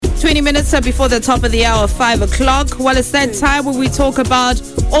20 minutes before the top of the hour, 5 o'clock. Well, it's that time where we talk about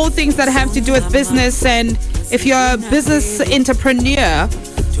all things that have to do with business. And if you're a business entrepreneur,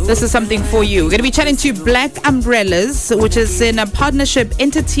 this is something for you. We're going to be chatting to Black Umbrellas, which is in a partnership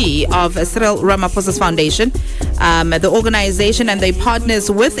entity of Cyril Ramaphosa's foundation. The organization and their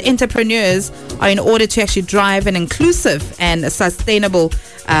partners with entrepreneurs are in order to actually drive an inclusive and sustainable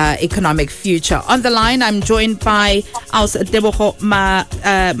economic future. On the line, I'm joined by our Tebogo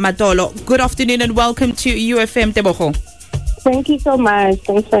Matolo. Good afternoon and welcome to UFM, Tebogo. Thank you so much.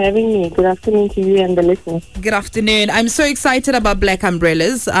 Thanks for having me. Good afternoon to you and the listeners. Good afternoon. I'm so excited about Black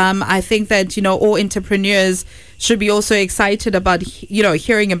Umbrellas. I think that, all entrepreneurs should be also excited about,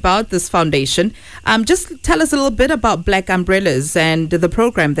 hearing about this foundation. Just tell us a little bit about Black Umbrellas and the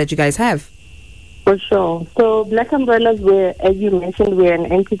program that you guys have. For sure. So Black Umbrellas, as you mentioned, we're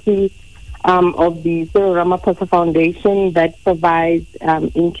an entity of the Cyril Ramaphosa Foundation that provides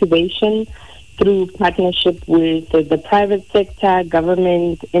incubation through partnership with the private sector,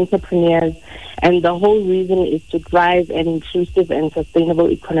 government, entrepreneurs, and the whole reason is to drive an inclusive and sustainable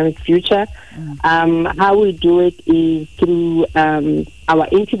economic future. How we do it is through our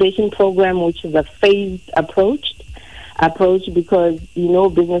incubation program, which is a phased approach because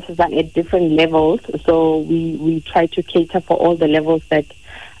businesses are at different levels, so we try to cater for all the levels that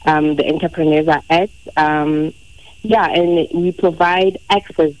the entrepreneurs are at. And we provide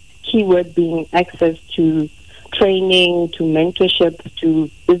access. Keyword being access to training, to mentorship, to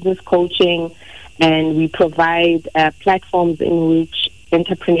business coaching, and we provide platforms in which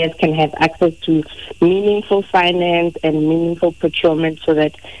entrepreneurs can have access to meaningful finance and meaningful procurement so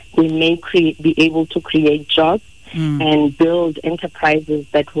that they may be able to create jobs and build enterprises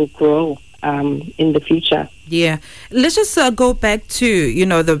that will grow in the future. Yeah. Let's just go back to,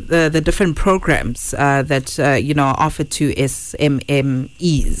 the different programs that, are offered to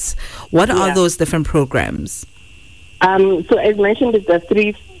SMMEs. What are those different programs? So as mentioned, it's a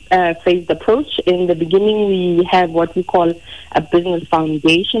three-phased approach. In the beginning, we have what we call a business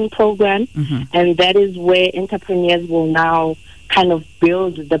foundation program, and that is where entrepreneurs will now kind of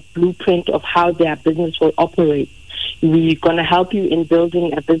build the blueprint of how their business will operate. We're going to help you in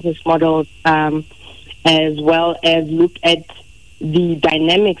building a business model as well as look at the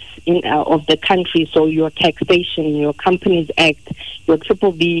dynamics of the country. So your taxation, your Companies Act, your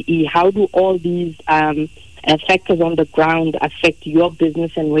BBBE, how do all these factors on the ground affect your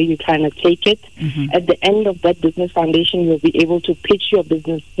business and where you're trying to take it? At the end of that business foundation, you'll be able to pitch your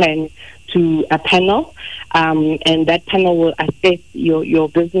business plan to a panel, and that panel will assess your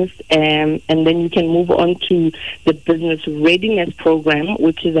business, and then you can move on to the business readiness program,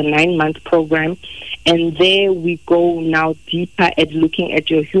 which is a 9-month program. And there we go now deeper at looking at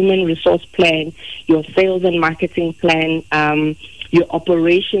your human resource plan, your sales and marketing plan, your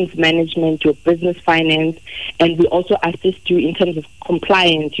operations management, your business finance, and we also assist you in terms of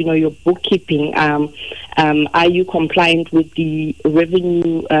compliance, your bookkeeping. Are you compliant with the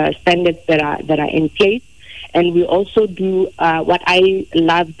revenue standards that are in place? And we also do what I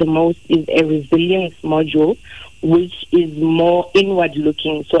love the most is a resilience module, which is more inward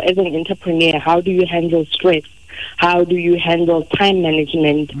looking. So as an entrepreneur, how do you handle stress? How do you handle time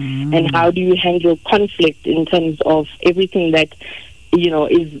management? And how do you handle conflict in terms of everything that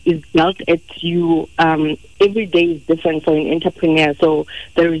is dealt at you? Every day is different for an entrepreneur. So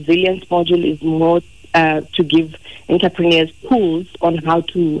the resilience module is more to give entrepreneurs tools on how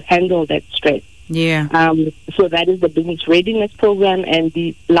to handle that stress. Yeah. So that is the business readiness program. And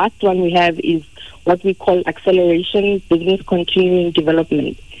the last one we have is what we call acceleration business continuing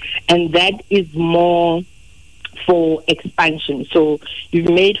development. And that is more for expansion. So you've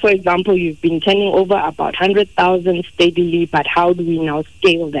made, for example, you've been turning over about 100,000 steadily, but how do we now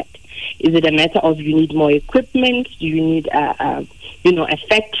scale that? Is it a matter of you need more equipment? Do you need a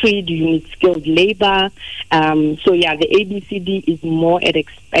factory? Do you need skilled labor? The ABCD is more at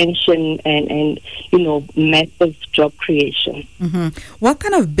expansion and massive job creation. What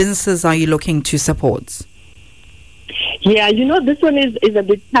kind of businesses are you looking to support? Yeah, this one is a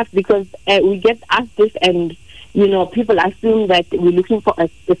bit tough because we get asked this and people assume that we're looking for a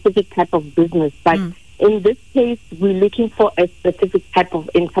specific type of business, but in this case, we're looking for a specific type of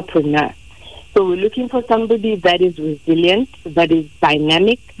entrepreneur. So we're looking for somebody that is resilient, that is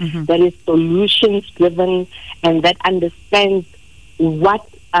dynamic, that is solutions driven, and that understands what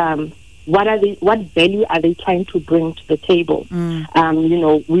value are they trying to bring to the table.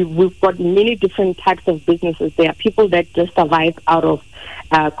 We've got many different types of businesses. There are people that just survive out of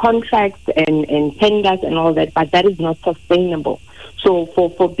contracts and tenders and all that, but that is not sustainable. So for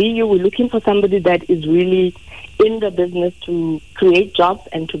BU, we're looking for somebody that is really in the business to create jobs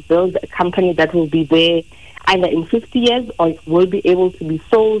and to build a company that will be there either in 50 years or it will be able to be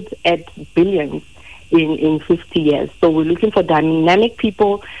sold at billions in 50 years. So we're looking for dynamic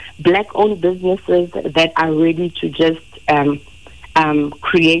people, Black-owned businesses that are ready to just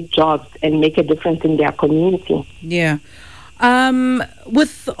create jobs and make a difference in their community. Yeah.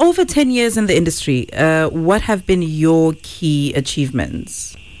 With over 10 years in the industry, what have been your key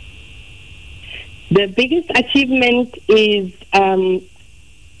achievements? The biggest achievement is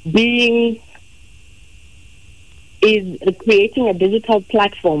creating a digital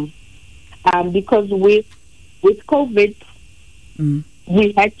platform. Because with COVID,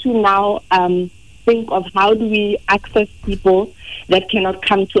 we had to now think of how do we access people that cannot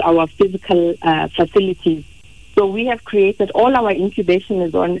come to our physical facilities. So we have created, all our incubation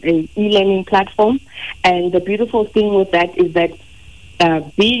is on an e-learning platform. And the beautiful thing with that is that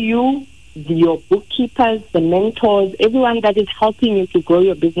your bookkeepers, the mentors, everyone that is helping you to grow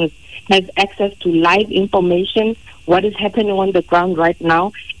your business has access to live information, what is happening on the ground right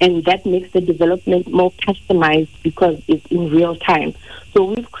now, and that makes the development more customized because it's in real time. So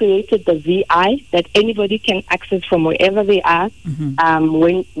we've created the VI that anybody can access from wherever they are,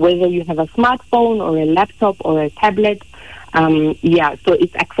 whether you have a smartphone or a laptop or a tablet. So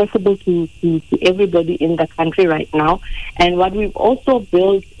it's accessible to everybody in the country right now. And what we've also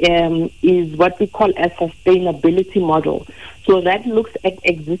built is what we call a sustainability model. So that looks at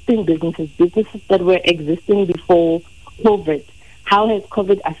existing businesses that were existing before COVID. How has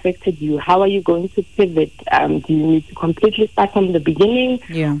COVID affected you? How are you going to pivot? Do you need to completely start from the beginning?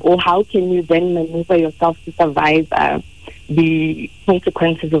 Yeah. Or how can you then maneuver yourself to survive the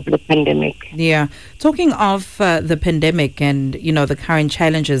consequences of the pandemic? Yeah. Talking of the pandemic and, the current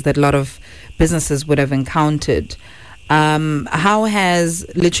challenges that a lot of businesses would have encountered, how has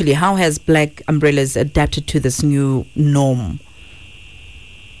Black Umbrellas adapted to this new norm?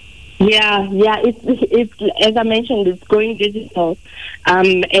 Yeah. It's as I mentioned, it's going digital,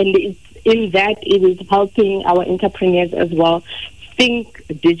 and it's in that it is helping our entrepreneurs as well think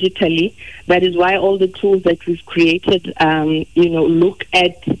digitally. That is why all the tools that we've created, look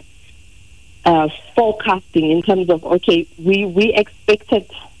at forecasting in terms of, we expected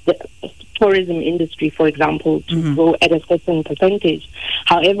the tourism industry, for example, to grow at a certain percentage.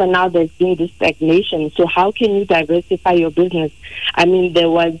 However, now there's been this stagnation. So how can you diversify your business? I mean, there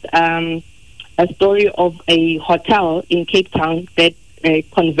was a story of a hotel in Cape Town that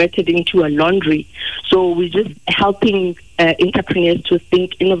converted into a laundry. So we're just helping entrepreneurs to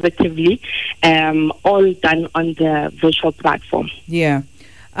think innovatively, all done on the virtual platform. Yeah.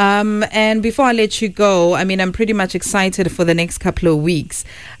 And before I let you go, I'm pretty much excited for the next couple of weeks.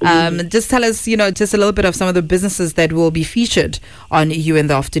 Just tell us, just a little bit of some of the businesses that will be featured on You in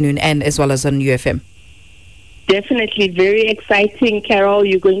the Afternoon and as well as on UFM. Definitely very exciting, Carol.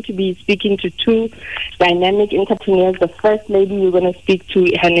 You're going to be speaking to two dynamic entrepreneurs. The first lady you're going to speak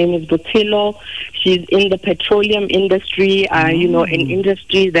to, her name is Botelo. She's in the petroleum industry, an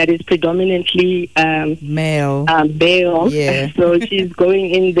industry that is predominantly male. Yeah. So she's going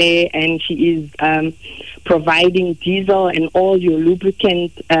in there and she is providing diesel and all your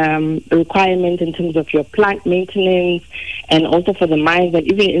lubricant requirements in terms of your plant maintenance and also for the mines and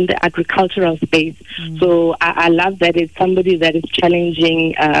even in the agricultural space. So I love that it's somebody that is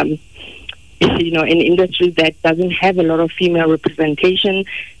challenging an industry that doesn't have a lot of female representation.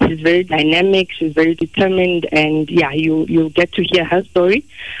 She's very dynamic, she's very determined, and you'll get to hear her story.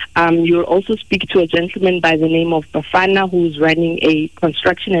 You'll also speak to a gentleman by the name of Bafana, who's running a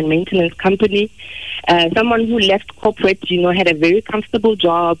construction and maintenance company. Someone who left corporate, had a very comfortable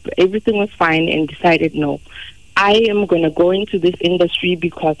job, everything was fine, and decided, no, I am going to go into this industry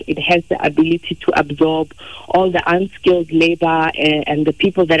because it has the ability to absorb all the unskilled labor and the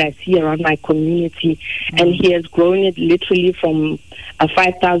people that I see around my community. And he has grown it literally from a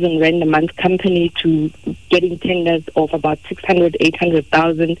 5,000 Rand a month company to getting tenders of about 600,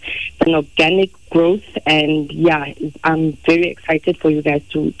 800,000. It's an organic growth, and I'm very excited for you guys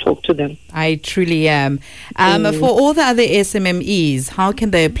to talk to them. I truly am. For all the other SMMEs, how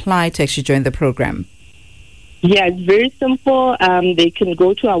can they apply to actually join the program? Yeah, it's very simple. They can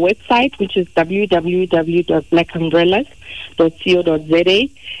go to our website, which is www.blackumbrellas.co.za.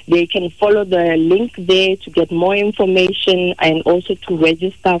 They can follow the link there to get more information and also to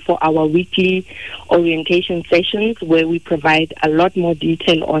register for our weekly orientation sessions where we provide a lot more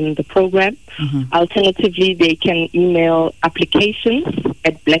detail on the program. Alternatively, they can email applications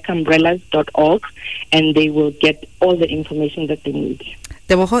at blackumbrellas.org and they will get all the information that they need.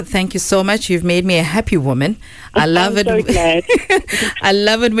 Tebogo, thank you so much. You've made me a happy woman. I love it. So glad. I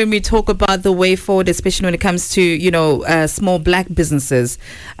love it when we talk about the way forward, especially when it comes to, small black businesses,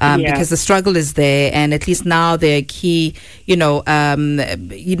 because the struggle is there, and at least now there are key,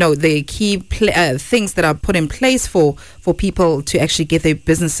 the key things that are put in place for people to actually get their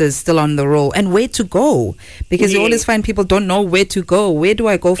businesses still on the roll, and where to go, because you always find people don't know where to go. Where do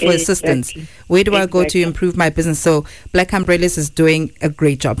I go for assistance? Where do I go to improve my business? So Black Umbrellas is doing a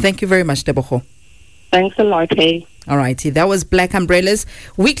great job. Thank you very much, Tebogo. Thanks a lot, hey. All righty, that was Black Umbrellas.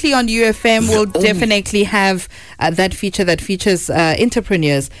 Weekly on UFM, we'll definitely have that feature that features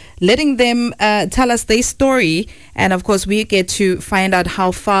entrepreneurs, letting them tell us their story. And of course, we get to find out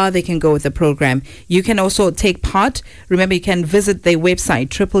how far they can go with the program. You can also take part. Remember, you can visit their website,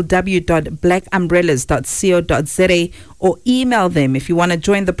 www.blackumbrellas.co.za, or email them if you want to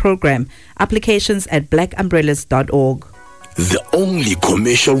join the program. Applications@blackumbrellas.org. The only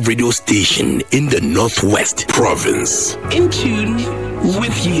commercial radio station in the Northwest Province. In tune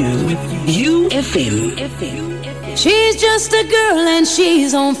with you. UFM. She's just a girl and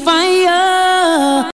she's on fire.